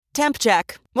Temp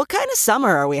check. What kind of summer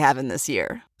are we having this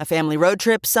year? A family road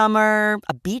trip summer?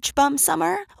 A beach bum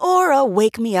summer? Or a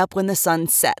wake me up when the sun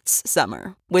sets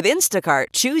summer? With Instacart,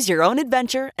 choose your own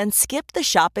adventure and skip the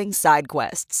shopping side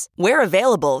quests. Where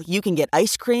available, you can get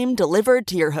ice cream delivered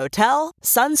to your hotel,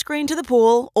 sunscreen to the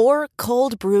pool, or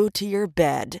cold brew to your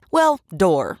bed. Well,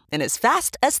 door, in as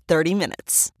fast as 30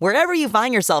 minutes. Wherever you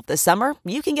find yourself this summer,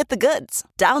 you can get the goods.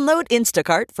 Download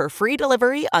Instacart for free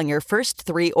delivery on your first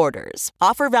 3 orders.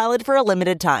 Offer valid for a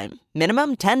limited time.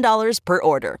 Minimum $10 per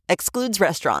order. Excludes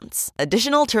restaurants.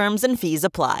 Additional terms and fees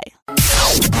apply.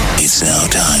 It's now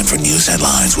time for news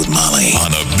headlines with Molly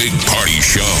on a big party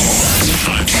show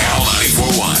on Channel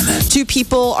 94.1. 2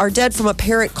 people are dead from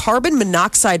apparent carbon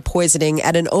monoxide poisoning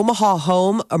at an Omaha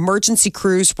home. Emergency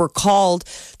crews were called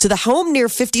to the home near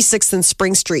 56th and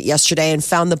Spring Street yesterday and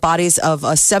found the bodies of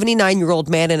a 79-year-old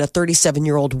man and a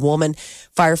 37-year-old woman.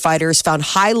 Firefighters found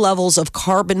high levels of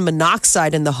carbon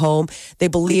monoxide in the home. They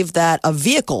believe that a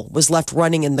vehicle was left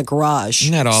running in the garage.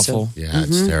 Isn't that awful? Yeah,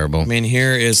 it's terrible. I mean,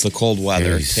 here is the cold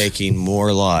weather taking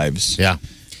more lives. Yeah.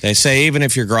 They say even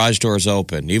if your garage door's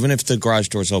open, even if the garage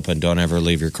door's open, don't ever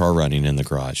leave your car running in the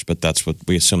garage. But that's what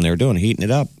we assume they were doing, heating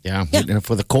it up. Yeah, heating it up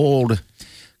for the cold.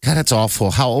 God, that's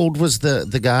awful. How old was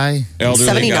the guy? Elderly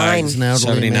 79. guy. He's an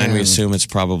elderly 79, man. we assume it's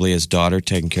probably his daughter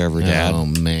taking care of her dad. Oh,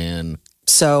 man.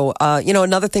 So,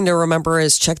 another thing to remember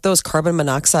is check those carbon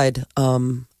monoxide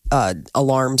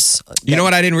alarms. You know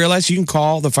what I didn't realize? You can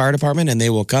call the fire department and they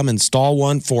will come install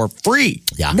one for free.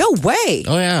 Yeah. No way.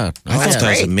 Oh, yeah. I thought that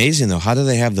was amazing, though. How do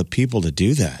they have the people to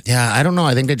do that? Yeah, I don't know.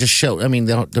 I think they just show. I mean,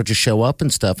 they'll just show up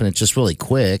and stuff, and it's just really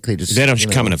quick. They They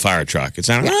don't come in a fire truck. It's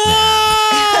not.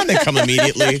 They come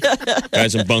immediately.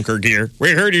 Guys in bunker gear.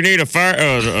 We heard you need a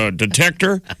fire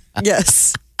detector.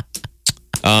 Yes.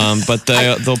 But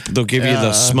they'll give you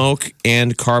the smoke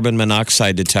and carbon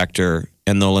monoxide detector,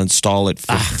 and they'll install it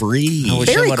for free.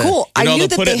 Very cool. I knew they'll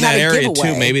that put they it in had that a area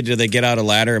giveaway. too. Maybe do they get out a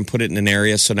ladder and put it in an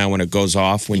area so now when it goes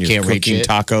off, when You you're can't reach cooking it.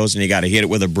 tacos and you got to hit it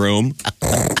with a broom.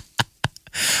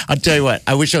 I'll tell you what.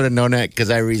 I wish I would have known that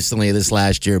because I recently, this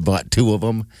last year, bought 2 of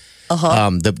them.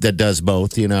 That does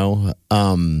both,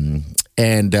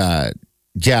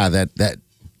 that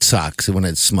sucks when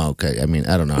it's smoke. I mean,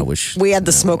 I don't know. I wish We had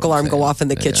the smoke alarm go off in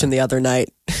the kitchen the other night.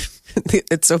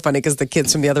 It's so funny because the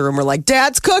kids from the other room were like,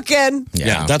 "Dad's cooking."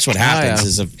 Yeah, that's what happens.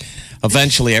 Is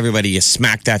eventually everybody you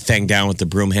smack that thing down with the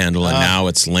broom handle, and now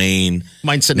it's laying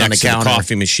Mine's sitting next on to the the counter.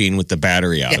 coffee machine with the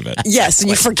battery out of it. Yes, and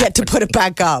you forget to put it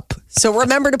back up. So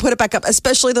remember to put it back up,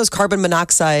 especially those carbon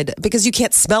monoxide, because you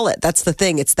can't smell it. That's the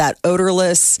thing. It's that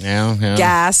odorless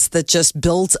gas that just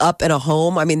builds up in a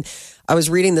home. I mean, I was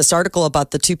reading this article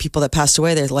about the 2 people that passed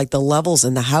away. They're like the levels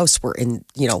in the house were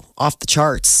off the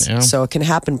charts. Yeah. So it can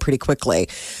happen pretty quickly.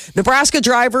 Nebraska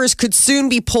drivers could soon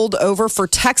be pulled over for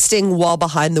texting while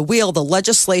behind the wheel. The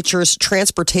legislature's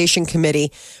Transportation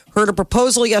Committee heard a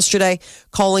proposal yesterday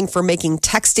calling for making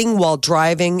texting while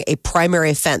driving a primary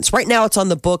offense. Right now, it's on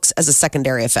the books as a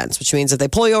secondary offense, which means if they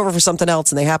pull you over for something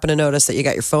else and they happen to notice that you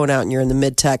got your phone out and you're in the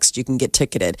mid-text, you can get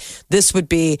ticketed. This would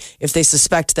be if they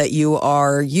suspect that you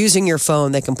are using your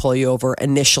phone, they can pull you over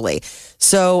initially.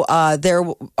 So there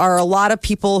are a lot of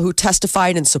people who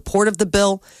testified in support of the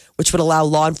bill, which would allow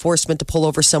law enforcement to pull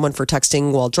over someone for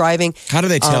texting while driving. How do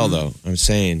they tell, though? I'm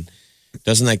saying,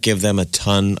 doesn't that give them a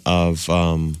ton of,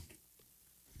 how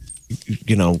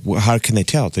can they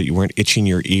tell that you weren't itching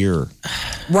your ear?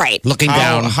 Right. Looking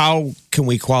down. How can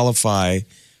we qualify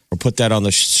or put that on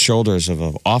the shoulders of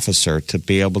an officer to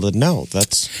be able to know?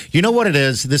 That's You know what it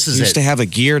is? This is you used to have a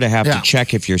gear to have Yeah. to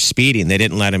check if you're speeding. They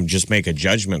didn't let him just make a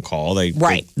judgment call. They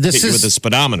Right. hit you with a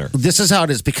speedometer. This is how it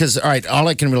is because all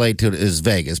I can relate to is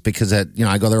Vegas because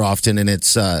I go there often and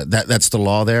it's that's the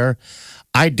law there.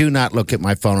 I do not look at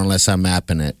my phone unless I'm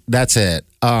mapping it. That's it.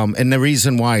 And the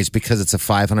reason why is because it's a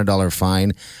 $500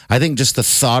 fine. I think just the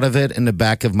thought of it in the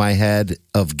back of my head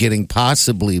of getting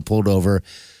possibly pulled over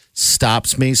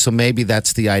stops me. So maybe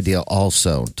that's the idea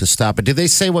also to stop it. Do they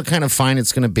say what kind of fine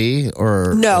it's going to be?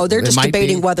 Or No, they're it just might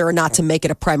debating be? whether or not to make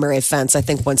it a primary offense. I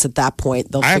think once at that point,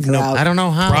 they'll I have figure no- out. I don't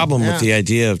know how. Problem Yeah. with the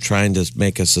idea of trying to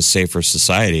make us a safer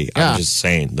society. Yeah. I'm just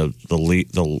saying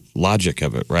the logic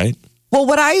of it, right? Well,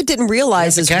 what I didn't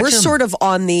realize You is have to we're catch 'em. sort of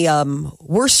on the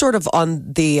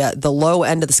low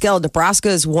end of the scale. Nebraska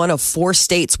is one of 4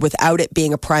 states without it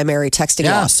being a primary texting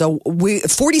Yeah. law. So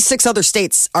 46 other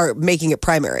states are making it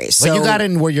primary. So Well, you got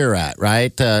in where you're at,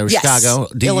 right? Yes. Chicago,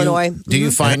 Illinois. Do you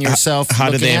find yourself? How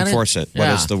do looking they at enforce it? What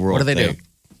Yeah. is the rule? What do they do?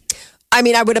 I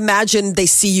mean, I would imagine they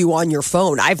see you on your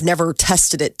phone. I've never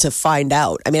tested it to find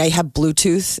out. I mean, I have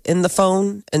Bluetooth in the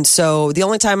phone. And so the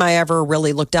only time I ever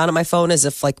really look down at my phone is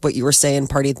if, like what you were saying,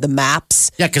 Party, the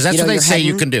maps. Yeah, because that's what they you're say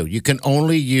you heading. can do. You can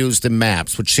only use the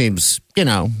maps, which seems,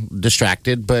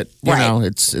 distracted, but, Right.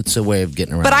 it's a way of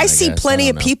getting around. But I guess. see plenty don't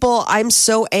of know. people. I'm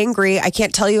so angry. I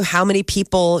can't tell you how many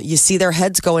people you see their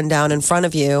heads going down in front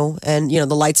of you. And, the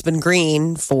light's been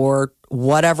green for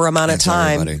whatever amount of That's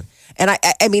time. everybody. And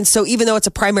I mean, so even though it's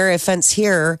a primary offense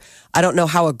here, I don't know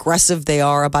how aggressive they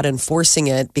are about enforcing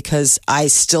it because I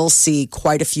still see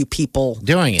quite a few people.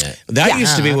 Doing it. That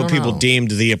used to be I what don't people know.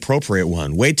 deemed the appropriate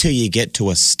one. Wait till you get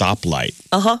to a stoplight.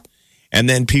 Uh-huh. And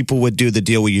then people would do the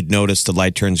deal where you'd notice the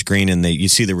light turns green and you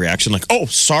see the reaction like, oh,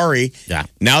 sorry. Yeah.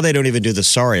 Now they don't even do the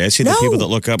sorry. I see the No. people that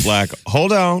look up like,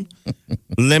 hold on,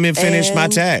 let me finish my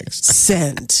And- text.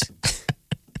 Send.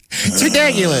 It's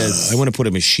ridiculous. I want to put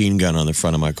a machine gun on the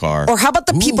front of my car. Or how about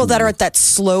the people that are at that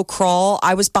slow crawl?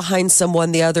 I was behind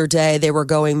someone the other day. They were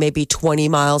going maybe 20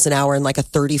 miles an hour in like a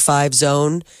 35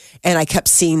 zone. And I kept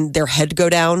seeing their head go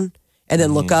down and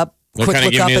then look up. They're Quick kind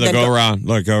of look up giving you and the then go around.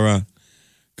 Look, go around.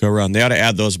 Go around. They ought to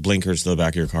add those blinkers to the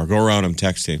back of your car. Go around, I'm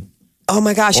texting. oh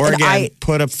my gosh. Or And again,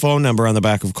 put a phone number on the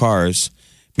back of cars.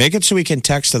 Make it so we can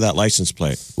text to that license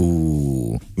plate.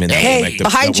 Ooh. I mean, that Hey, won't make,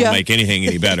 behind that won't you. make anything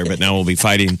any better, but now we'll be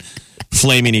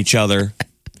flaming each other,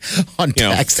 On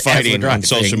text as we're fighting on driving.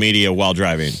 social media while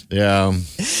driving. Yeah.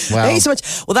 Thank Wow. you so much.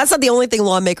 Well, that's not the only thing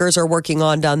lawmakers are working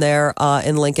on down there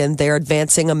in Lincoln. They're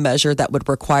advancing a measure that would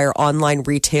require online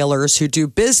retailers who do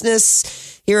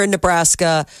business here in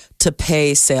Nebraska to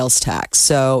pay sales tax.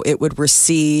 So it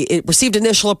received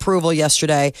initial approval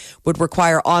yesterday, would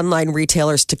require online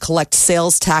retailers to collect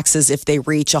sales taxes if they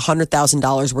reach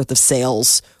 $100,000 worth of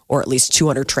sales or at least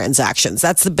 200 transactions.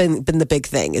 That's been the big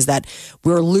thing, is that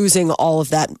we're losing all of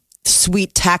that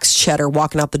sweet tax cheddar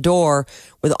walking out the door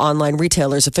with online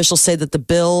retailers. Officials say that the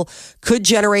bill could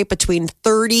generate between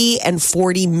 $30 and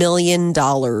 $40 million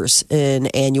in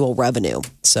annual revenue.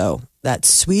 So that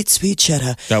sweet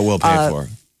cheddar. That will pay for.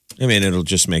 I mean, it'll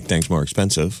just make things more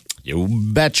expensive. You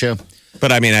betcha.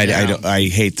 But I mean, I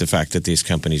hate the fact that these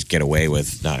companies get away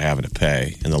with not having to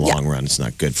pay. In the long run, it's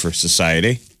not good for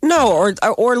society. No,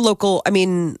 or local,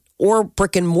 or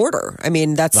brick and mortar. I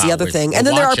mean, that's the Wow, other we're thing. And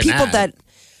then there are watching people that.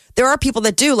 there are people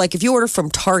that do, like if you order from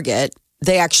Target,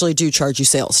 they actually do charge you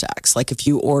sales tax. Like if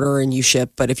you order and you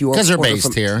ship, but if you order Because they're order based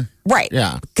from, here. Right.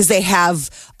 Yeah. Because they have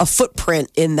a footprint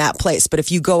in that place. But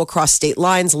if you go across state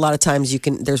lines, a lot of times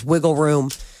there's wiggle room.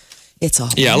 It's a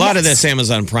Yeah, a lot of mess. this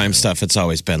Amazon Prime stuff, it's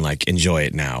always been like, enjoy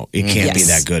it now. It can't be Yes.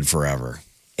 that good forever.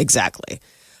 Exactly.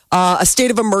 A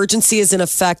state of emergency is in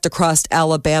effect across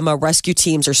Alabama. Rescue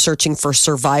teams are searching for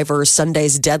survivors.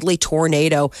 Sunday's deadly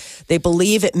tornado. They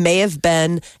believe it may have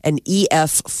been an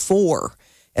EF4.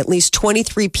 At least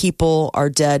 23 people are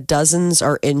dead. Dozens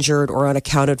are injured or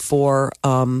unaccounted for.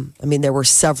 There were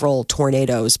several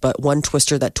tornadoes, but one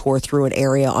twister that tore through an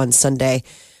area on Sunday,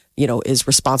 is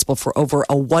responsible for over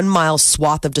a 1 mile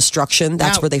swath of destruction.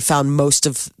 That's Now- where they found most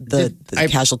of the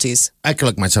casualties. I could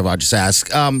look myself. I'll just ask.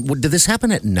 Did this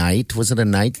happen at night? Was it a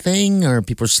night thing, or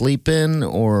people sleeping,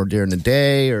 or during the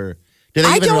day, or did they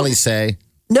I even don't- really say?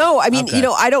 No, Okay.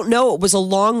 I don't know. It was a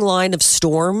long line of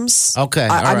storms. Okay,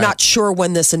 all I'm right. not sure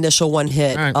when this initial one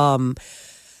hit. All right.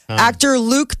 Actor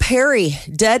Luke Perry,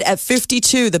 dead at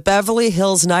 52. The Beverly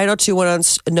Hills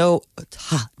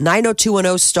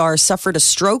 90210 star suffered a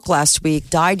stroke last week,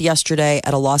 died yesterday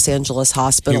at a Los Angeles He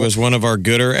hospital. was one of our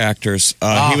gooder actors.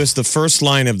 He was the first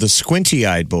line of the Squinty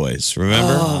Eyed Boys,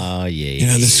 remember? Oh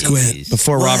yeah. the squint.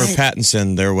 Before Robert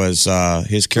Pattinson, there was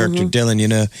his character Dylan,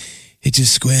 he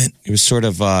just squint. He was sort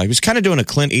of, he was kind of doing a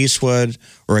Clint Eastwood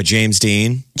or a James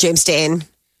Dean. James Dane.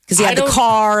 Because he had the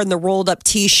car and the rolled up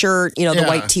T-shirt, the Yeah.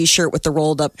 white T-shirt with the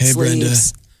rolled up Hey, Brenda.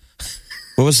 sleeves.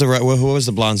 What was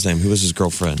the blonde's name? Who was his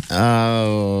girlfriend?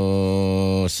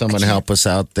 Oh, someone help us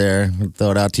out there.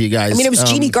 Throw it out to you guys. It was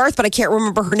Jeannie Garth, but I can't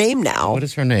remember her name now. What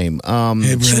is her name?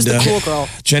 Hey, She was the Brenda. cool girl.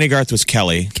 Jenny Garth was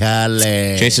Kelly.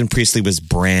 Calais. Jason Priestley was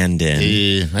Brandon. I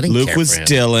didn't Luke care was for him.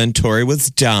 Dylan. Tori was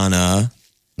Donna.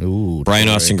 Ooh, Brian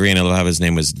Tori. Austin Green, I love how his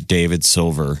name was David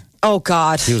Silver. Oh,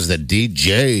 God. He was the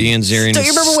DJ. Ian Ziering, Don't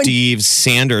you remember when- Steve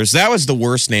Sanders. That was the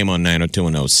worst name on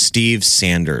 90210. Steve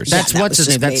Sanders. That's that what's was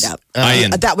his name. just That's made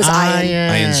up. Ian. That was Ian.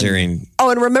 Ian Ziering. Oh,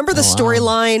 and remember the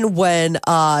storyline when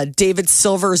David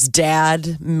Silver's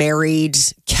dad married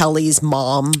Kelly's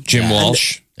mom? Jim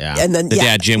Walsh. Yeah. And then The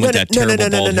dad, Jim, with that terrible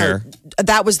bald hair.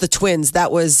 That was the twins.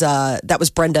 That was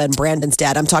Brenda and Brandon's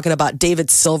dad. I'm talking about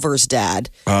David Silver's dad.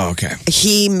 Oh, okay.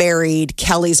 He married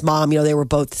Kelly's mom. They were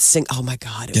both Oh my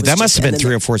God. Yeah, that must have been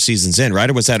 3 or 4 seasons in, right?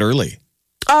 Or was that early?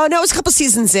 Oh, no, it was a couple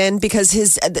seasons in because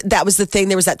that was the thing.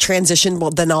 There was that transition.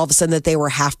 Well, then all of a sudden that they were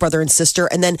half brother and sister.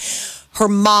 And then her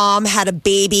mom had a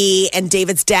baby and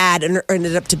David's dad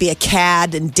ended up to be a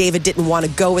cad. And David didn't want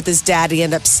to go with his dad. He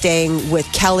ended up staying with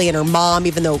Kelly and her mom,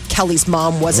 even though Kelly's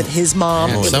mom wasn't his mom.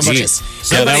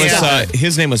 Yeah,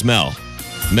 his name was Mel.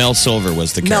 Mel Silver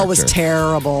was the character. Mel was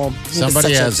terrible.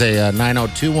 Somebody has a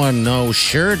 90210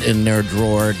 shirt in their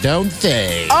drawer, don't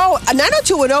they? Oh,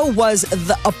 90210 was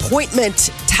the appointment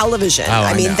television. Oh,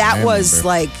 I know. That I was remember.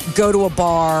 like go to a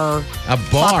bar. A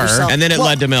bar? And then it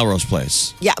led to Melrose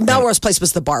Place. Yeah, Melrose Place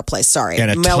was the bar place. Sorry. And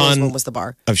a Melrose ton one was the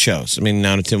bar. of shows. I mean,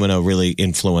 90210 really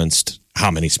influenced how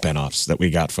many spinoffs that we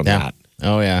got from that.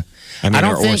 Oh, yeah. I mean,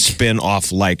 don't or think...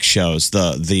 spin-off like shows.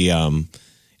 The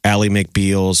Ally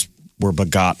McBeals were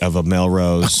begot of a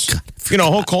Melrose.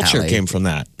 Oh, whole culture Ally. came from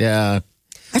that. Yeah.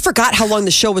 I forgot how long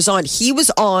the show was on. He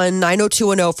was on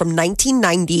 90210 from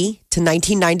 1990 to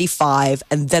 1995,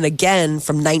 and then again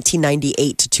from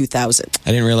 1998 to 2000. I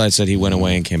didn't realize that he went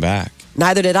away and came back.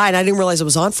 Neither did I, and I didn't realize it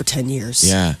was on for 10 years.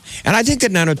 Yeah. And I think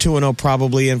that 90210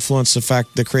 probably influenced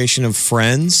the creation of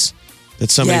Friends. That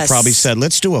somebody probably said,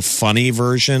 let's do a funny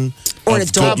version Or an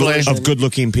adult version. of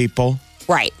good-looking people.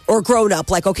 Right. Or grown up.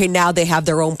 Like, okay, now they have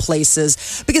their own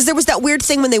places. Because there was that weird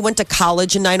thing when they went to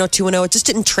college in 90210. It just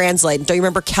didn't translate. Don't you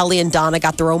remember Kelly and Donna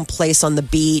got their own place on the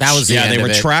beach? That was the end they of were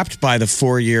it. trapped by the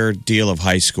 4-year deal of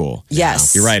high school.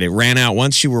 Yes. You're right. It ran out.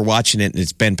 Once you were watching it and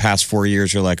it's been past 4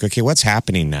 years, you're like, okay, what's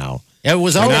happening now? It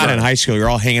was You're over. not in high school. You're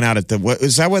all hanging out at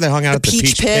is that where they hung out at the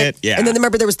Peach Pit? Yeah. And then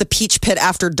remember there was the Peach Pit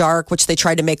after dark, which they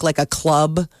tried to make like a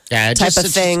club Yeah, type of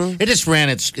thing. It just ran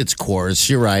its course.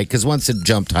 You're right, because once it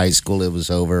jumped high school, it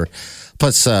was over.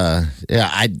 Plus, there's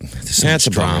so That's much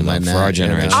a bummer, drama in though, that, for our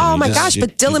generation. Oh You my just- gosh, you-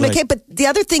 but Dylan you McKay. But the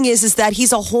other thing is that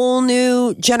he's a whole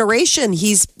new generation.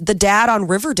 He's the dad on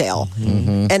Riverdale.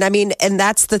 Mm-hmm. And I mean, and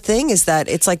that's the thing is that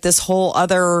it's like this whole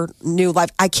other new life.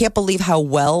 I can't believe how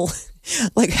well,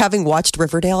 like having watched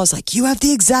Riverdale, I was like, you have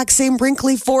the exact same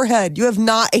wrinkly forehead. You have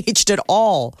not aged at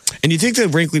all. And you think the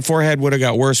wrinkly forehead would have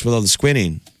got worse with all the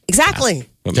squinting. Exactly.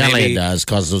 But Generally, maybe it does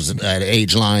cause those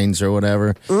age lines or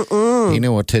whatever. You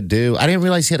know what to do. I didn't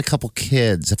realize he had a couple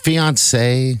kids. A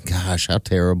fiance. Gosh, how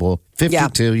terrible.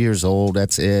 52 years old.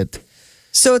 That's it.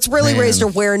 So it's really Man. raised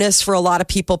awareness for a lot of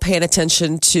people paying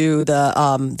attention to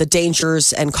the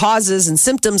dangers and causes and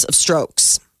symptoms of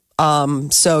strokes.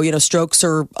 So, strokes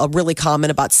are really common.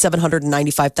 About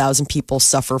 795,000 people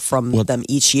suffer from them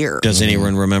each year. Does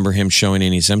anyone remember him showing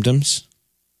any symptoms?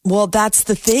 Well, that's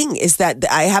the thing is that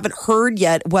I haven't heard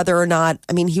yet whether or not,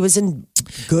 I mean, he was in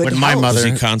good When health. my Was mother-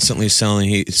 he constantly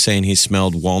saying he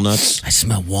smelled walnuts? I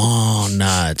smell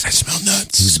walnuts. I smell It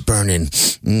nuts. was burning.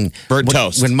 Burnt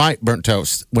toast. Burnt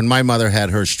toast. When my mother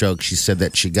had her stroke, she said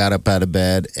that she got up out of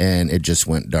bed and it just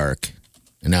went dark.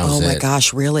 And that was Oh my it.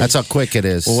 gosh, really? That's how quick it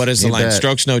is. Well, what is the You line? bet.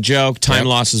 Stroke's no joke. Time Yep.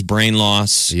 loss is brain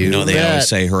loss. You they bet. always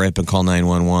say hurry up and call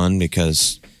 911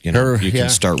 because you Yeah. can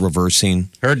start reversing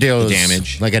Her deal the is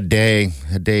damage. like a day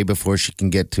before she can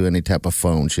get to any type of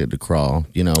phone. She had to crawl,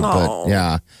 but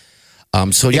yeah.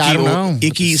 So yeah, I don't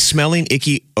know. Smelling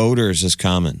icky odors is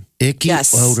common. Icky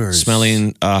Yes. odors.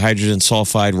 Smelling hydrogen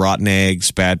sulfide, rotten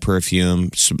eggs, bad perfume.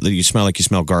 You smell like you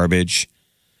smell garbage.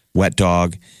 Wet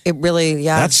dog. It really,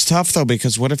 yeah. That's tough though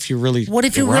because what if you really What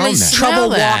if you around really that? smell trouble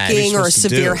that? walking or a supposed to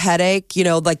severe do? headache,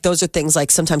 like those are things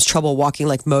like sometimes trouble walking,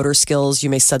 like motor skills. You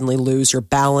may suddenly lose your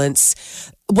balance.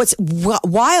 What's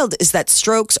wild is that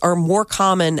strokes are more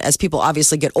common as people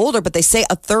obviously get older, but they say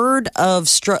a third of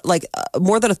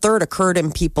more than a third occurred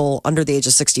in people under the age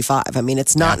of 65. I mean,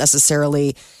 it's not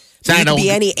necessarily. It's not You an can be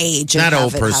old- any age. It's not and an have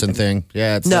old it person happen. thing.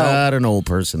 Yeah, it's No. not an old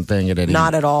person thing at any.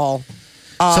 Not at all.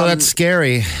 So that's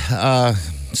scary.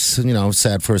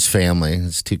 Sad for his family.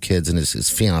 His 2 kids and his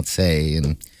fiance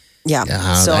and. Yeah.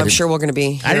 Yeah, So I I'm didn't- sure we're going to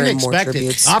be I didn't hearing more expect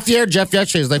tributes. it. Off the air, Jeff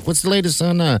yesterday was like, "What's the latest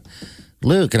on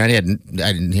Luke?" And I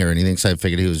didn't hear anything, so I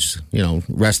figured he was,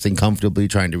 resting comfortably,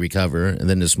 trying to recover. And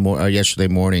then yesterday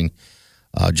morning,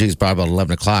 probably about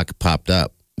 11:00, it popped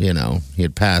up. He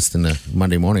had passed, and the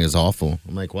Monday morning is awful.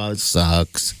 I'm like, "Wow, it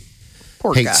sucks."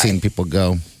 Poor Hate guy. seeing people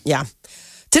go. Yeah.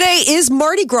 Today is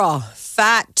Mardi Gras,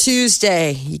 Fat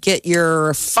Tuesday. You get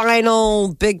your final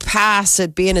big pass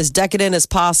at being as decadent as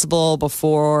possible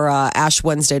before Ash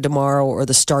Wednesday tomorrow or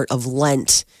the start of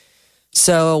Lent.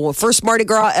 So, first Mardi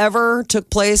Gras ever took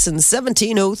place in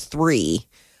 1703.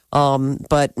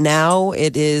 But now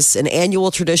it is an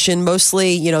annual tradition.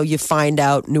 Mostly, you find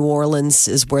out New Orleans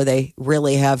is where they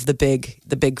really have the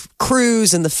big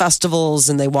cruise and the festivals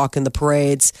and they walk in the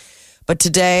parades. But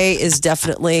today is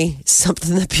definitely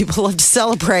something that people love to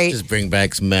celebrate. Just bring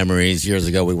back some memories. Years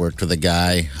ago, we worked with a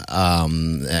guy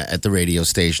at the radio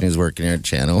station. He was working here at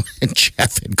Channel, and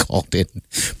Jeff had called in,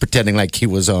 pretending like he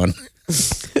was on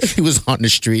the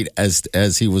street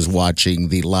as he was watching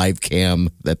the live cam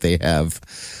that they have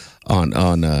on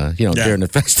during the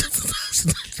festival.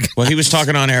 Well, he was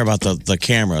talking on air about the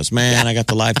cameras. Man, I got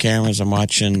the live cameras. I'm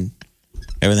watching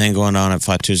everything going on at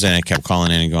Flat Tuesday. And I kept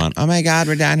calling in and going, oh my God,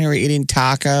 we're down here, we're eating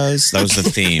tacos. That was the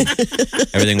theme.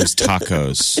 Everything was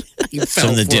tacos.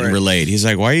 Something that didn't relate. He's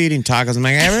like, why are you eating tacos? I'm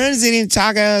like, everyone's eating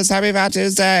tacos. Happy Flat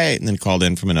Tuesday. And then called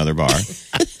in from another bar.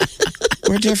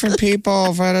 We're different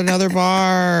people from another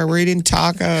bar. We're eating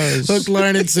tacos. Hook,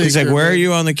 line, and sinker. He's like, where are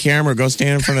you on the camera? Go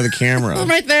stand in front of the camera. I'm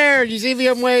right there. You see me?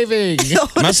 I'm waving.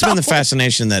 Must have been the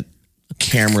fascination that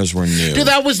cameras were new. Dude,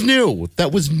 that was new.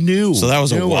 So that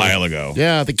was a while ago.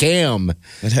 Yeah, the cam. That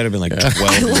had to have been like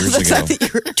 12 years ago.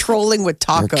 That you're trolling with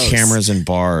There were tacos. cameras in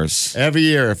bars. Every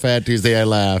year, Fat Tuesday, I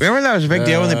laugh. Remember that was a big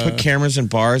deal when they put cameras in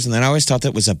bars? And then I always thought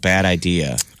that was a bad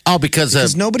idea. Oh,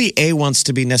 because Nobody, A, wants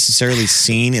to be necessarily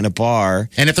seen in a bar.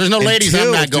 and if there's no And ladies, two,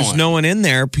 I'm not if there's going. no one in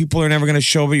there, people are never going to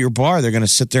show up at your bar. They're going to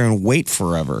sit there and wait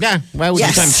forever. Yeah, why would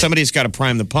Yes. Sometimes somebody's got to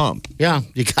prime the pump. Yeah,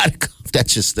 you got to.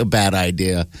 That's just a bad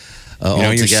idea.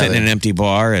 You're sitting in an empty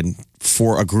bar and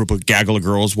a gaggle of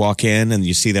girls walk in and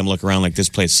you see them look around like this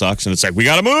place sucks and it's like, we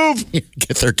got to move.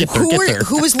 Get there.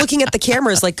 Who was looking at the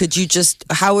cameras? Like,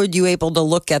 how were you able to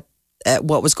look at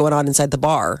what was going on inside the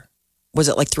bar? Was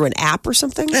it like through an app or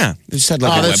something? Yeah, it just had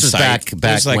like a this website. is back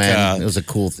There's like when it was a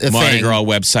cool Mardi thing. Gras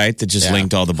website that just Yeah.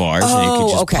 linked all the bars, and you could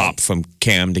just okay. pop from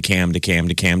cam to cam to cam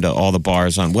to cam to all the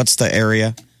bars on what's the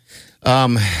area?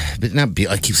 But not Beale.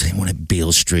 I keep saying one at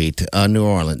Beale Street, New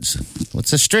Orleans.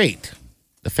 What's the street?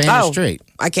 The famous street.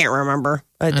 I can't remember.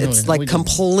 It's know. like We didn't.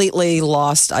 completely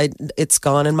lost. It's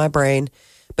gone in my brain.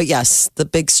 But yes, the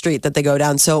big street that they go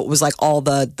down. So it was like all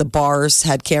the bars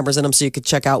had cameras in them, so you could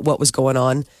check out what was going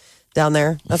on down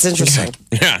there. That's interesting.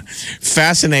 Yeah,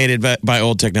 fascinated by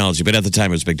old technology, but at the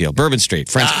time it was a big deal. Bourbon Street,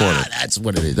 French Quarter. That's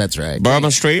what it is. That's right. Bourbon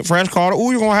Street, French Quarter.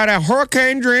 Ooh, you're gonna have that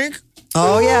hurricane drink.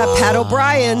 Oh yeah, Pat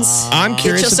O'Brien's. I'm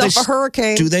curious. Get yourself a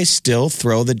hurricane. Do they still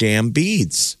throw the damn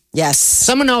beads? Yes.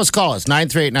 Someone knows, call us,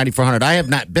 938-9400. I have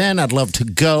not been. I'd love to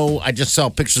go. I just saw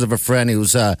pictures of a friend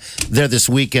who's there this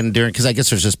weekend because I guess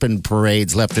there's just been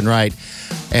parades left and right.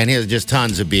 And he has just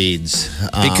tons of beads.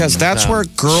 Because that's where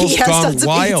Girls He has Gone tons of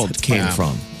Wild beads. came Wow.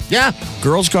 from. Yeah.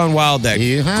 Girls Gone Wild, that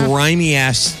Yeah. grimy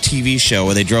ass TV show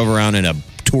where they drove around in a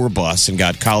tour bus and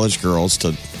got college girls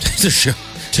to to show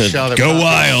their go bodies.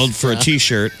 wild for a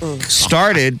T-shirt.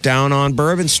 Started down on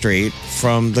Bourbon Street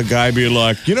from the guy being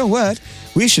like, you know what?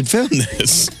 We should film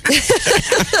this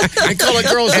I call it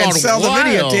Girls and Gone sell the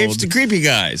Wild. videotapes to creepy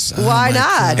guys. Why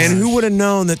not? And who would have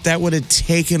known that would have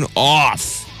taken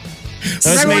off? That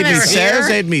Remember made me when they were sad. here? That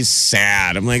made me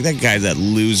sad. I'm like, that guy's that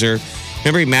loser.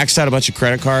 Remember he maxed out a bunch of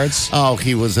credit cards? Oh,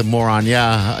 he was a moron,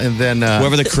 yeah. And then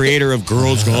Whoever the creator of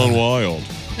Girls Gone Wild.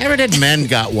 never did Men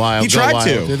Got Wild. He Go tried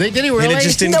Wild. to. Did he And really? it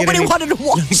just didn't Nobody get any, wanted to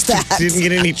watch that. didn't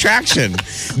get any traction.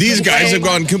 These guys have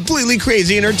gone completely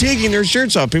crazy and are taking their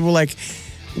shirts off. People are like,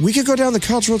 we could go down the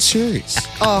College World Series.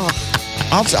 Oh,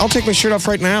 I'll take my shirt off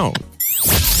right now.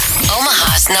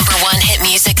 Omaha's #1 hit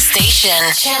music station,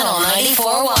 Channel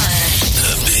 94.1.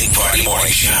 The Big Party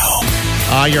Morning Show.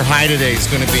 Your high today is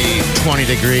going to be 20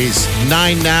 degrees.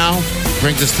 9 now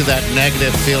brings us to that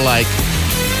negative, feel like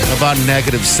about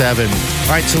 -7.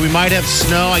 All right, so we might have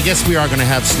snow. I guess we are going to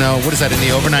have snow. What is that, in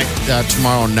the overnight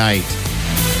tomorrow night?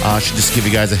 Should just give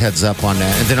you guys a heads up on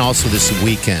that. And then also this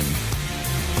weekend,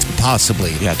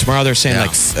 possibly. Yeah, tomorrow they're saying Yeah.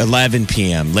 like 11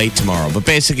 p.m., late tomorrow. But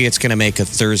basically, it's going to make a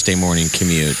Thursday morning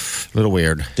commute. A little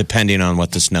weird. Depending on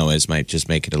what the snow is, might just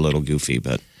make it a little goofy.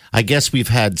 But I guess we've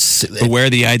had... beware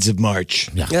the Ides of March.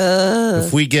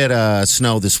 If we get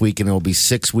snow this weekend, it will be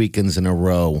 6 weekends in a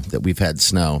row that we've had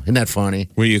snow. Isn't that funny?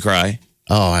 Will you cry?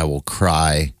 Oh, I will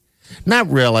cry. Not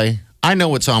really. I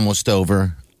know it's almost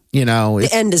over. You know,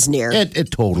 the end is near.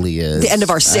 it totally is. The end of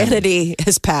our sanity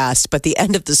has passed, but the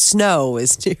end of the snow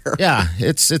is near. Yeah,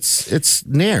 it's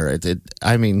near.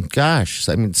 I mean, gosh,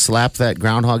 slap that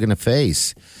groundhog in the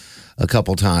face a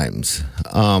couple times.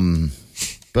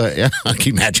 But yeah, I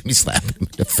can imagine me slapping him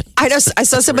in the face. I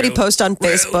saw somebody post on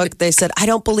Facebook. They said, I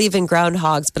don't believe in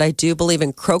groundhogs, but I do believe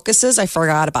in crocuses. I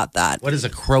forgot about that. What is a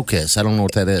crocus? I don't know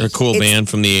what that is. They're a cool band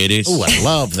from the 80s. Oh, I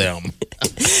love them.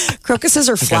 Crocuses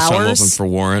are I saw some of them flowers. for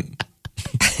Warrant.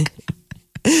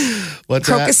 What's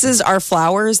that? Crocuses are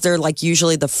flowers. They're like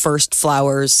usually the first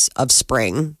flowers of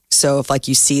spring. So if like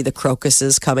you see the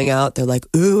crocuses coming out, they're like,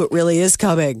 ooh, it really is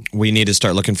coming. We need to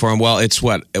start looking for them. Well, it's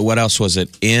what else was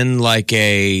it? In like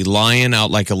a lion,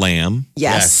 out like a lamb.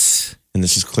 Yes. And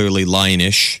this is clearly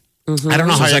lionish. I don't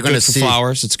know So how is you're that going to good for see.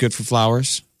 flowers? It's good for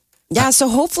flowers. Yeah, so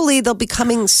hopefully they'll be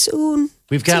coming soon.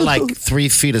 We've got like 3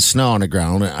 feet of snow on the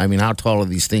ground. I mean, how tall are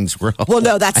these things grow? Well,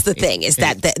 no, that's the thing is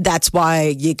that's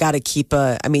why you got to keep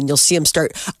you'll see them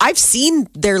start. I've seen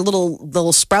their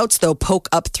little sprouts though poke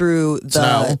up through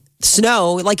the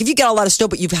snow. Like if you get a lot of snow,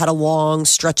 but you've had a long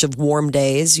stretch of warm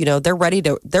days, they're ready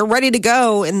to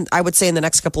go. And I would say in the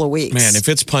next couple of weeks. Man, if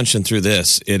it's punching through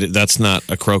this, that's not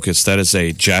a crocus. That is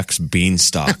a Jack's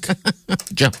beanstalk.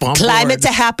 Jump on climate board. to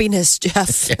happiness,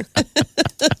 Jeff.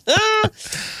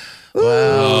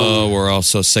 Oh, we're all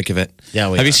so sick of it. Yeah,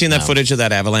 we Have you are seen that now. footage of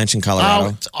that avalanche in Oh, Colorado?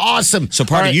 it's awesome. So,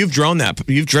 Party, All right. you've driven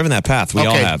that path. We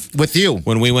all Okay, have. with you.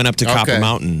 When we went up to Copper Okay.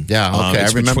 Mountain. Yeah, okay, I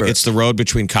remember. It's the road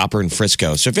between Copper and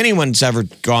Frisco. So if anyone's ever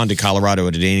gone to Colorado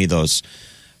at any of those,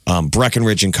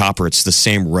 Breckenridge and Copper, it's the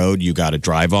same road you got to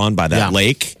drive on by that Yeah.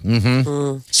 lake.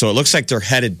 Mm-hmm. So it looks like they're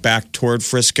headed back toward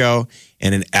Frisco,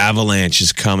 and an avalanche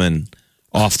is coming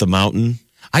off the mountain.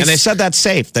 And they said that's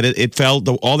safe, that it fell,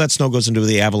 all that snow goes into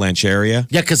the avalanche area.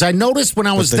 Yeah, because I noticed when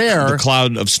I was But there. the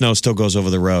cloud of snow still goes over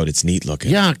the road. It's neat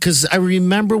looking. Yeah, because I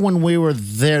remember when we were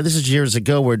there, this is years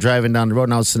ago, we were driving down the road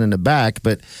and I was sitting in the back,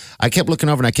 but I kept looking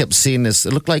over and I kept seeing this.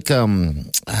 It looked like,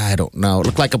 I don't know, it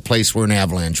looked like a place where an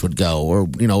avalanche would go or,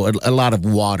 a lot of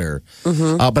water.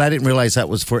 But I didn't realize that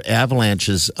was for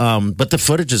avalanches. But the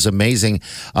footage is amazing.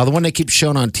 The one they keep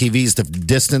showing on TV is the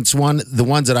distance one. The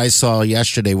ones that I saw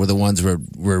yesterday were the ones were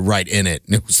right in it.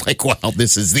 And it was like, wow,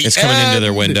 this is the It's coming into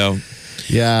their window.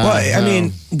 Yeah. Well, I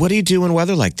mean, what do you do in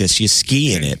weather like this? You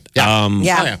ski in it. Yeah.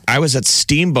 Yeah. I was at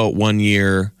Steamboat one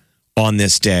year on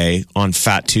this day, on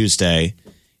Fat Tuesday,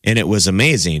 and it was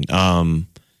amazing.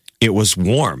 It was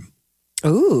warm.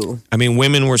 Ooh. I mean,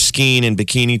 women were skiing in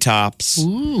bikini tops,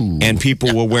 and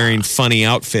people were wearing funny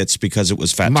outfits because it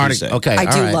was Fat Tuesday. Okay. I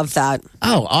all do right. love that.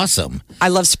 Oh, awesome. I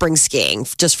love spring skiing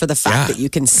just for the fact Yeah. that you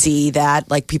can see that,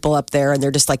 like people up there and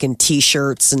they're just like in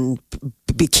t-shirts and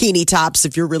bikini tops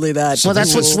if you're really that. Well,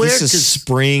 that's what's cool. weird. This is 'cause-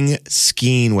 spring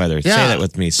skiing weather. Yeah. Say that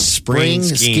with me. Spring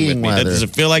skiing with me. weather. Does it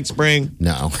feel like spring?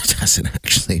 No, it doesn't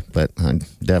actually, but I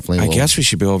definitely I will. guess we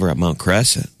should be over at Mount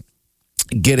Crescent.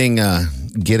 getting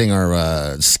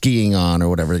our skiing on or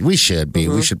whatever. We should be.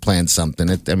 We should plan something.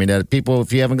 People,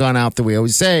 if you haven't gone out there, we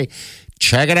always say,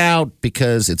 check it out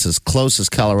because it's as close as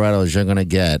Colorado as you're going to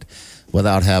get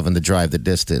without having to drive the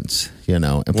distance,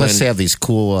 And plus, they have these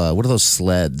cool, what are those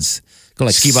sleds? Go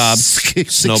like Ski bobs, 60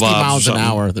 snow bobs miles or an something.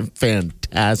 hour. They're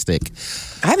fantastic.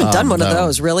 I haven't done one of no.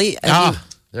 those, really. I mean,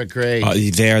 They're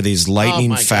great. They are these lightning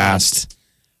my God. fast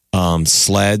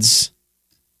sleds.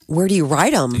 where do you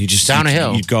ride them? You just Down a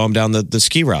hill. You go them down the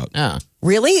ski route. Yeah.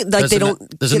 Really? Like they don't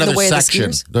There's get in another the way section. of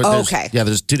the skiers? There's- Okay. Yeah,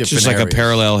 there's two It's different just like a areas.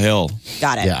 parallel hill.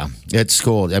 Got it. Yeah, it's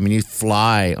cool. I mean, you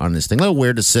fly on this thing. A little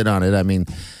weird to sit on it. I mean,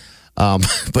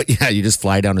 but yeah, you just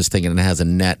fly down this thing and it has a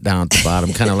net down at the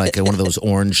bottom, kind of like one of those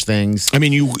orange things. I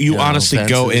mean, you Yeah, honestly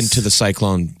go fences. into the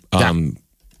cyclone,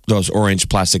 those orange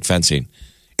plastic fencing.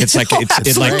 It's like it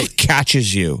right. like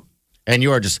catches you. And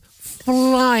you are just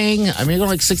flying. I mean, you're going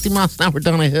like 60 miles an hour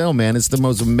down a hill, man. It's the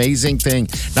most amazing thing.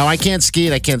 Now, I can't ski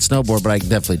it. I can't snowboard, but I can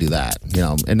definitely do that,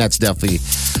 and that's definitely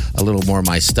a little more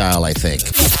my style, I think.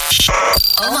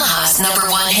 Omaha's number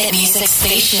one hit music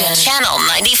station, Channel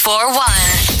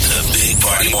 94.1. The Big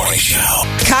Party Morning Show.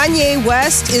 Kanye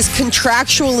West is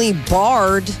contractually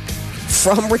barred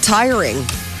from retiring.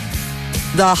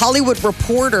 The Hollywood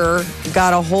Reporter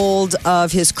got a hold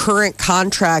of his current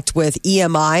contract with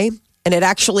EMI, and it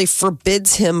actually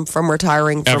forbids him from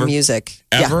retiring from Ever? music.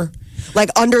 Ever? Yeah. Like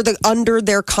under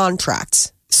their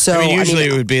contracts. So I mean, usually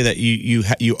it would be that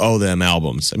you owe them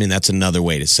albums. I mean, that's another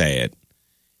way to say it.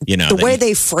 the way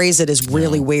they phrase it is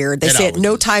really weird. They say at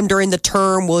no time during the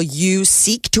term will you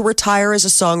seek to retire as a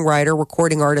songwriter,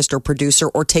 recording artist, or producer,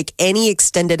 or take any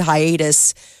extended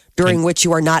hiatus during which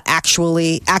you are not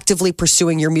actually actively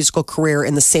pursuing your musical career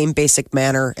in the same basic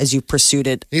manner as you pursued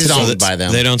it. He's owned by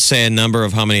them. They don't say a number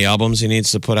of how many albums he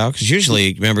needs to put out because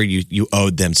usually, remember, you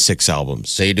owed them 6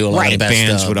 albums. So you do a lot Right. of best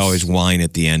Bands ofs. would always whine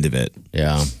at the end of it.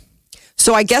 Yeah.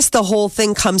 So I guess the whole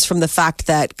thing comes from the fact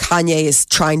that Kanye is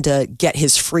trying to get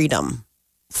his freedom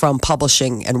from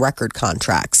publishing and record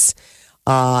contracts.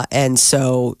 And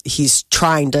so he's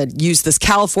trying to use this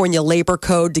California labor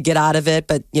code to get out of it.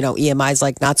 But, EMI's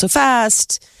like, not so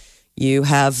fast. you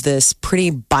have this pretty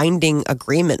binding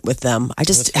agreement with them. I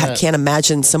just can't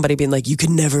imagine somebody being like, you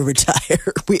can never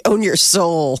retire. We own your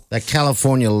soul. That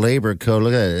California labor code,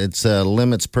 look at it. It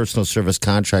limits personal service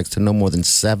contracts to no more than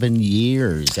 7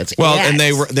 years. That's and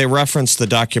they referenced the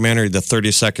documentary, the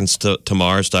 30 Seconds to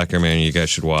Mars documentary. You guys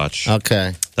should watch.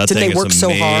 Okay, that Did thing they work is so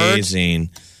hard? amazing.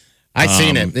 I've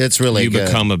seen it. It's really you good.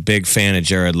 become a big fan of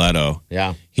Jared Leto.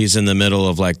 Yeah, he's in the middle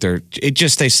of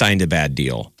they signed a bad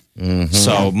deal. Mm-hmm.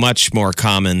 So much more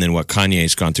common than what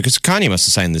Kanye's gone through. Because Kanye must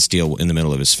have signed this deal in the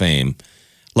middle of his fame.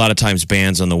 A lot of times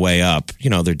bands on the way up,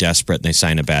 they're desperate and they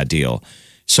sign a bad deal.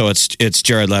 So it's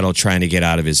Jared Leto trying to get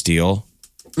out of his deal.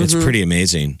 It's pretty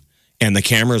amazing. And the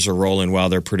cameras are rolling while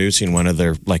they're producing one of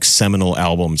their seminal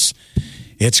albums.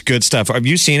 It's good stuff. Have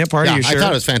you seen it, Party? Yeah, You sure? I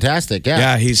thought it was fantastic. Yeah.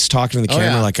 Yeah, he's talking to the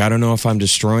camera I don't know if I'm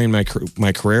destroying my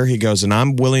career. He goes, and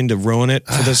I'm willing to ruin it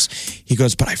for this. He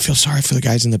goes, but I feel sorry for the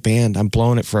guys in the band. I'm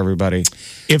blowing it for everybody.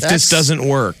 If this doesn't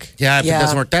work. Yeah, if it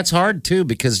doesn't work. That's hard, too,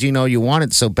 because, you want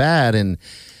it so bad and,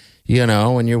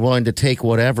 and you're willing to take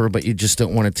whatever, but you just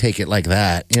don't want to take it like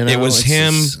that. It was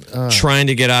him trying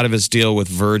to get out of his deal with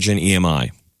Virgin EMI.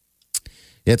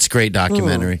 It's a great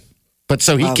documentary. But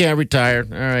so he can't retire.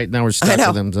 All right, now we're stuck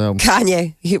with him. So.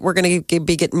 Kanye, we're going to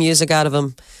be getting music out of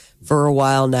him for a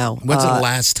while now. When's the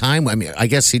last time? I mean, I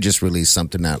guess he just released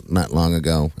something not long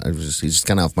ago. He's just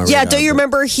kind of off my radar. Yeah, do you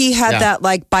remember he had that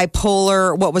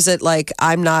bipolar, what was it,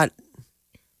 I'm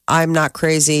not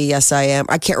crazy, yes I am.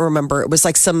 I can't remember. It was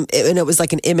and it was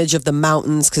an image of the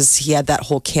mountains because he had that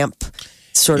whole camp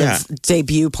sort of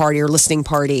debut party or listening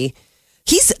party.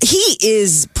 He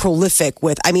is prolific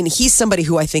with, he's somebody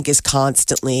who I think is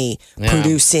constantly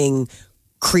producing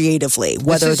creatively,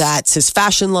 whether that's his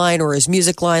fashion line or his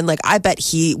music line. I bet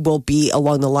he will be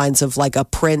along the lines of a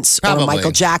Prince or a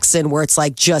Michael Jackson, where it's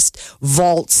just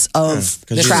vaults of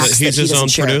tracks. He's that his own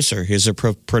share. producer. He's a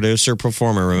producer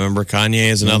performer. Remember, Kanye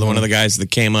is another one of the guys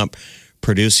that came up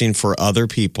producing for other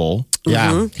people.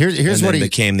 Yeah. Here's what he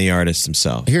became the artist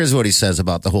himself. Here's what he says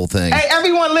about the whole thing. Hey,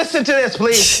 everyone, listen to this,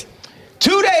 please.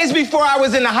 2 days before I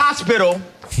was in the hospital,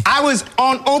 I was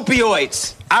on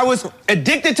opioids. I was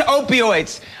addicted to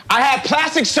opioids. I had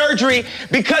plastic surgery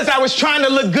because I was trying to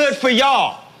look good for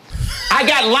y'all. I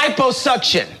got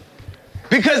liposuction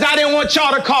because I didn't want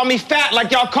y'all to call me fat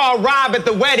like y'all called Rob at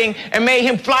the wedding and made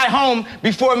him fly home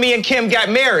before me and Kim got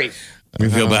married. We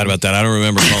feel bad about that. I don't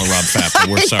remember calling Rob fat, but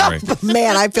we're sorry.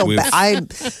 Man, I feel bad. I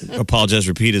apologize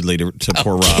repeatedly to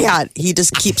poor Rob. Yeah, he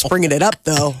just keeps bringing it up,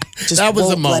 though. Just that was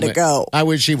won't a moment. let it go. I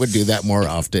wish he would do that more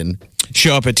often.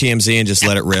 Show up at TMZ and just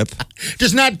let it rip.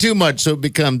 Just not too much, so it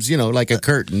becomes, like a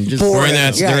curtain. Just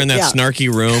they're in that snarky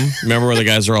room. Remember where the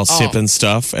guys are all sipping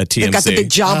stuff at TMZ? They've got the big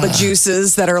Jamba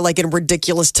juices that are in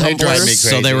ridiculous drive me tumblers. crazy.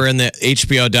 So they were in the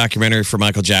HBO documentary for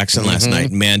Michael Jackson last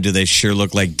night. Man, do they sure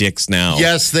look like dicks now.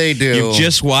 Yes, they do. You've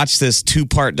just watched this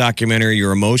 2-part documentary.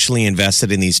 You're emotionally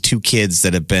invested in these 2 kids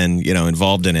that have been,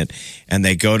 involved in it. And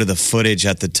they go to the footage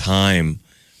at the time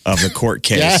of the court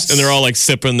case. Yes. And they're all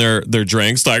sipping their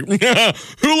drinks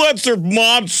who lets their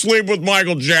mom sleep with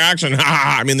Michael Jackson?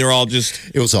 They're all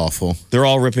it was awful. They're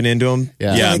all ripping into him.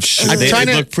 Yeah. I'm sure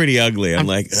they look pretty ugly.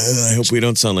 I hope we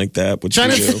don't sound like that. What you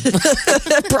do?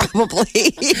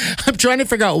 Probably. I'm trying to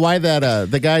figure out why that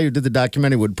the guy who did the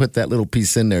documentary would put that little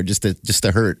piece in there just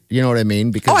to hurt. You know what I mean?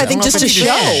 Because I think just to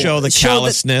show the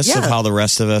callousness of how the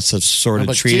rest of us have sort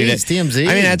of treated it. TMZ.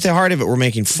 At the heart of it, we're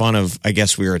making fun of. I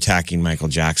guess we were attacking Michael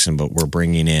Jackson, but we're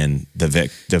bringing in the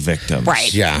victims.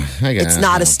 Right. Yeah. It's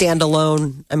not a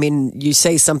standalone. You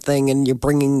say something and you're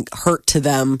bringing hurt to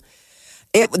them.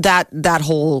 That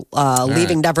whole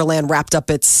Leaving Neverland wrapped up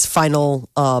its final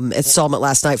installment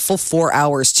last night. Full 4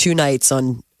 hours, 2 nights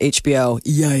on HBO.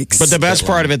 Yikes. But the best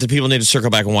part of it that people need to circle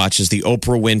back and watch is the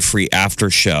Oprah Winfrey after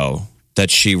show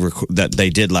that they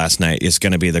did last night is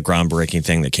going to be the groundbreaking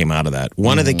thing that came out of that.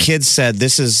 One of the kids said,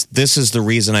 this is the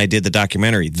reason I did the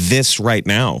documentary, this right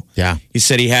now. Yeah. He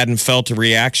said he hadn't felt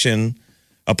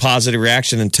a positive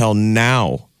reaction until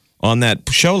now on that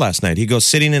show last night. He goes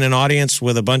sitting in an audience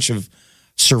with a bunch of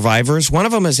survivors. One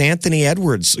of them is Anthony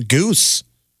Edwards, Goose.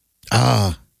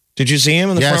 Did you see him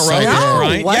in the front row?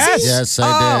 No, was he? Yes,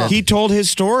 I did. He told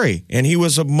his story, and he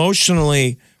was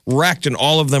emotionally wrecked, and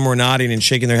all of them were nodding and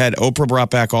shaking their head. Oprah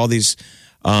brought back all these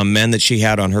men that she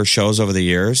had on her shows over the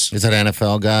years. Is that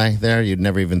NFL guy there? You'd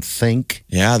never even think.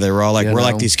 Yeah, they were all like, we're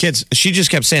like these kids. She just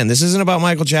kept saying, this isn't about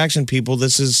Michael Jackson, people.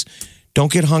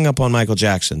 Don't get hung up on Michael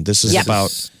Jackson. This is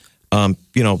about, a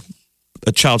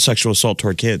child sexual assault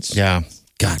toward kids. Yeah.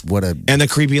 God, And the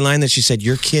creepy line that she said,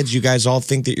 your kids, you guys all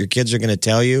think that your kids are going to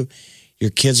tell you. Your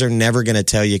kids are never going to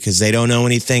tell you because they don't know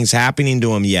anything's happening to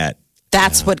them yet.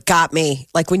 That's what got me.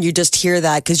 Like when you just hear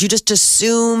that, because you just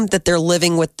assume that they're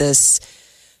living with this,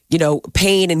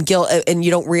 pain and guilt, and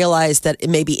you don't realize that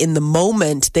maybe in the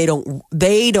moment they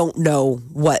don't know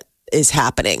what is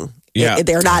happening. Yeah.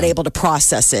 They're not able to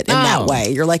process it in that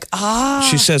way. You're like,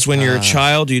 She says when you're a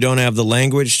child, you don't have the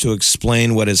language to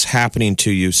explain what is happening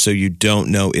to you, so you don't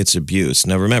know it's abuse.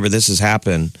 Now, remember, this has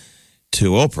happened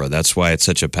to Oprah. That's why it's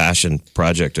such a passion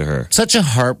project to her. Such a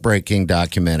heartbreaking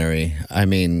documentary. I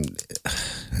mean,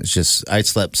 it's just, I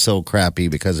slept so crappy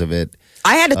because of it.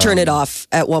 I had to turn it off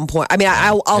at one point. I mean,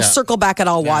 I'll circle back and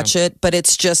I'll watch it, but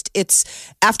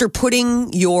it's after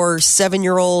putting your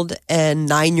 7-year-old and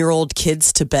 9-year-old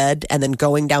kids to bed and then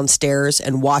going downstairs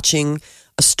and watching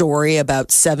a story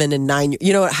about 7 and 9,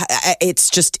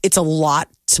 it's a lot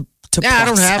to process. I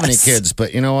don't have any kids,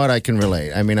 but you know what? I can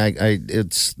relate. I mean,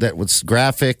 that was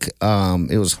graphic.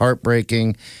 It was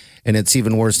heartbreaking. And it's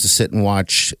even worse to sit and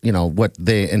watch, and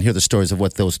hear the stories of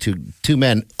what those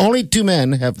only two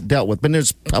men have dealt with. But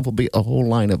there's probably a whole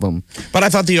line of them. But I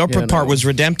thought the Oprah part was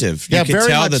redemptive. You could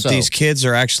tell that these kids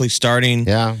are actually starting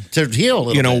to heal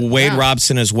a little bit. Wade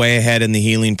Robson is way ahead in the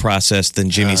healing process than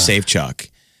Jimmy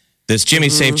Safechuck. This Jimmy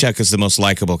Safechuck is the most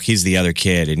likable. He's the other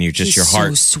kid, and your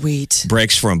heart so sweet.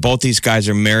 Breaks for him. Both these guys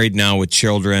are married now with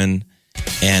children,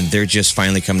 and they're just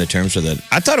finally come to terms with it.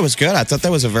 I thought it was good. I thought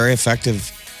that was a very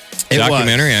effective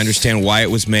documentary. I understand why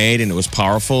it was made, and it was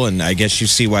powerful, and I guess you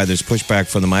see why there's pushback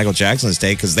from the Michael Jackson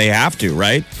estate, because they have to,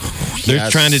 right? They're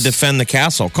trying to defend the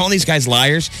castle. Calling these guys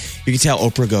liars, you can tell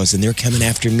Oprah goes, and they're coming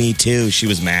after me too. She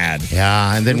was mad.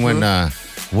 Yeah, and then when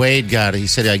Wade got it, he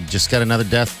said, I just got another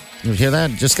death. You hear that?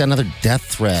 Just got another death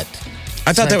threat.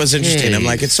 I thought that was interesting. I'm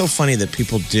like, it's so funny that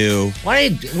people do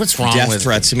what's wrong death with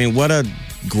threats. I mean, what a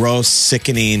gross,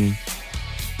 sickening,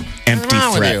 empty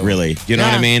threat, really. You know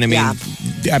what I mean? I mean,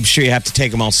 I'm sure you have to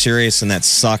take them all serious, and that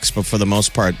sucks. But for the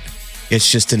most part,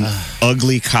 it's just an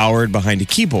ugly coward behind a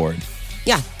keyboard.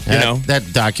 Yeah. That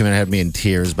document had me in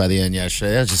tears by the end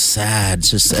yesterday. That was just sad.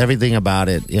 It's just everything about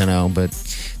it, But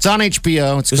it's on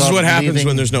HBO. This is what happens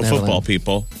when there's no football,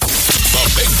 people.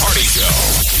 The Big Party Show.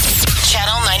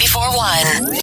 Channel 94.1.